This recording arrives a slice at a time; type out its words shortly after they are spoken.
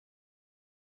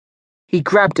He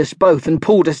grabbed us both and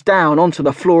pulled us down onto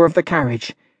the floor of the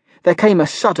carriage. There came a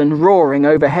sudden roaring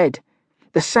overhead,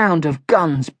 the sound of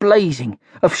guns blazing,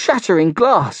 of shattering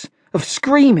glass, of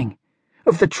screaming,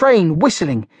 of the train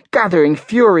whistling, gathering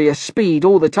furious speed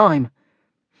all the time.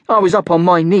 I was up on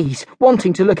my knees,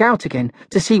 wanting to look out again,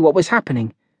 to see what was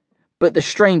happening. But the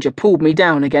stranger pulled me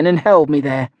down again and held me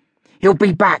there. "He'll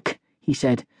be back," he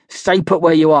said. "Stay put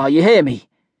where you are, you hear me?"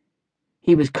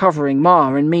 He was covering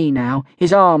Ma and me now,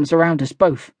 his arms around us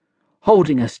both,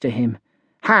 holding us to him,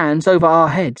 hands over our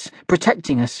heads,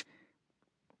 protecting us.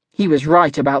 He was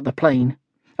right about the plane.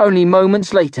 Only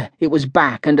moments later, it was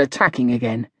back and attacking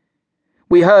again.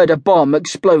 We heard a bomb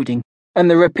exploding, and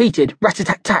the repeated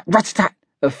rat-a-tat-tat, rat-a-tat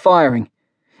of firing,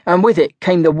 and with it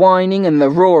came the whining and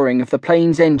the roaring of the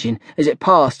plane's engine as it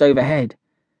passed overhead.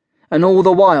 And all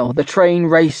the while the train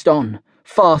raced on,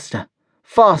 faster,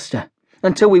 faster,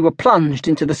 until we were plunged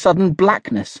into the sudden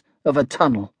blackness of a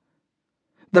tunnel.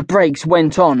 The brakes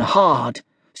went on hard,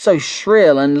 so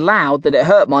shrill and loud that it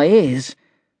hurt my ears.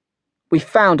 We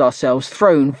found ourselves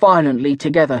thrown violently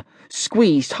together,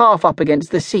 squeezed half up against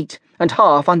the seat and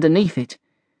half underneath it.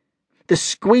 The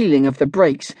squealing of the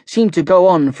brakes seemed to go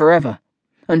on forever,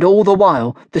 and all the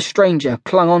while the stranger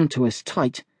clung on to us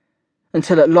tight,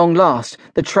 until at long last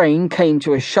the train came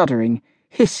to a shuddering,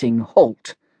 hissing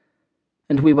halt,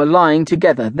 and we were lying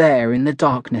together there in the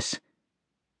darkness.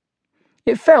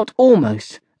 It felt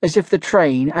almost as if the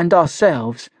train and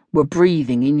ourselves were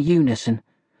breathing in unison,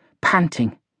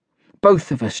 panting,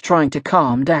 both of us trying to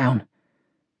calm down.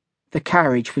 The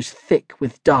carriage was thick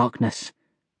with darkness,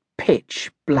 pitch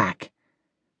black.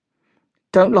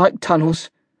 "Don't like tunnels,"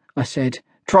 I said,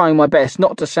 trying my best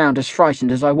not to sound as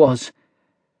frightened as I was.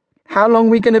 "How long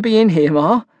we going to be in here,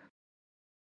 Ma?"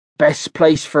 "Best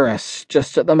place for us,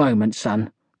 just at the moment,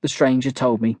 son," the stranger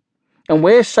told me. "And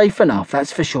we're safe enough,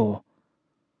 that's for sure.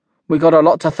 We got a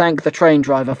lot to thank the train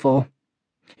driver for.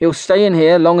 He'll stay in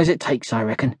here long as it takes, I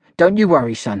reckon. Don't you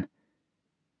worry, son."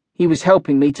 He was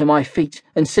helping me to my feet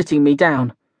and sitting me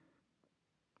down.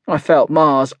 I felt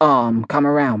Ma's arm come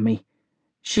around me.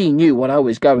 She knew what I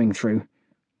was going through.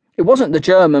 It wasn't the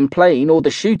German plane or the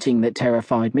shooting that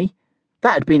terrified me.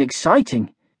 That had been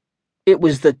exciting. It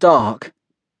was the dark.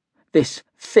 This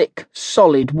thick,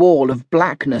 solid wall of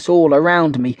blackness all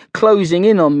around me, closing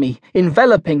in on me,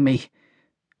 enveloping me.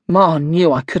 Ma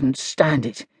knew I couldn't stand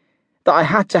it, that I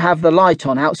had to have the light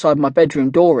on outside my bedroom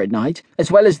door at night,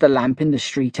 as well as the lamp in the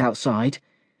street outside.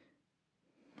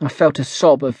 I felt a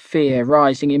sob of fear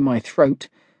rising in my throat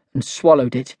and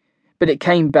swallowed it, but it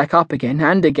came back up again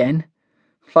and again,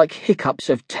 like hiccups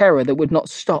of terror that would not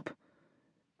stop.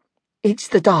 "It's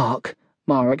the dark,"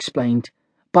 Ma explained.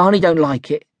 "Barney don't like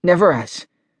it, never has."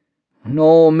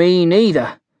 "Nor me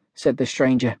neither," said the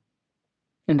stranger.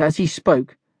 And as he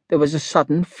spoke, there was a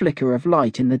sudden flicker of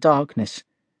light in the darkness.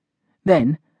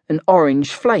 Then an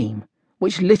orange flame,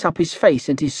 which lit up his face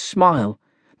and his smile,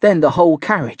 then the whole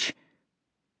carriage.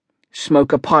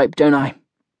 "Smoke a pipe, don't I?"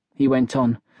 he went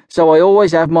on, "so I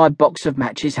always have my box of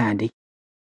matches handy.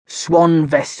 Swan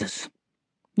Vestas.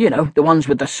 You know, the ones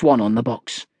with the swan on the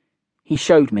box." He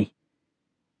showed me.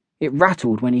 It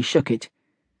rattled when he shook it.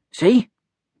 "See?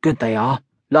 Good they are.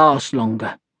 Last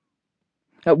longer."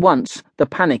 At once the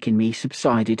panic in me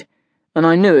subsided, and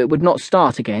I knew it would not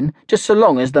start again just so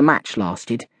long as the match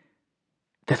lasted.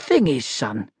 "The thing is,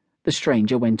 son," the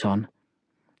stranger went on,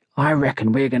 "I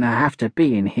reckon we're going to have to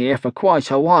be in here for quite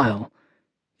a while.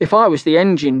 If I was the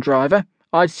engine driver,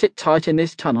 I'd sit tight in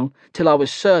this tunnel till I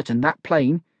was certain that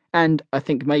plane, and I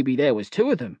think maybe there was two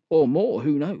of them, or more,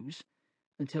 who knows,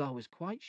 until I was quite sure."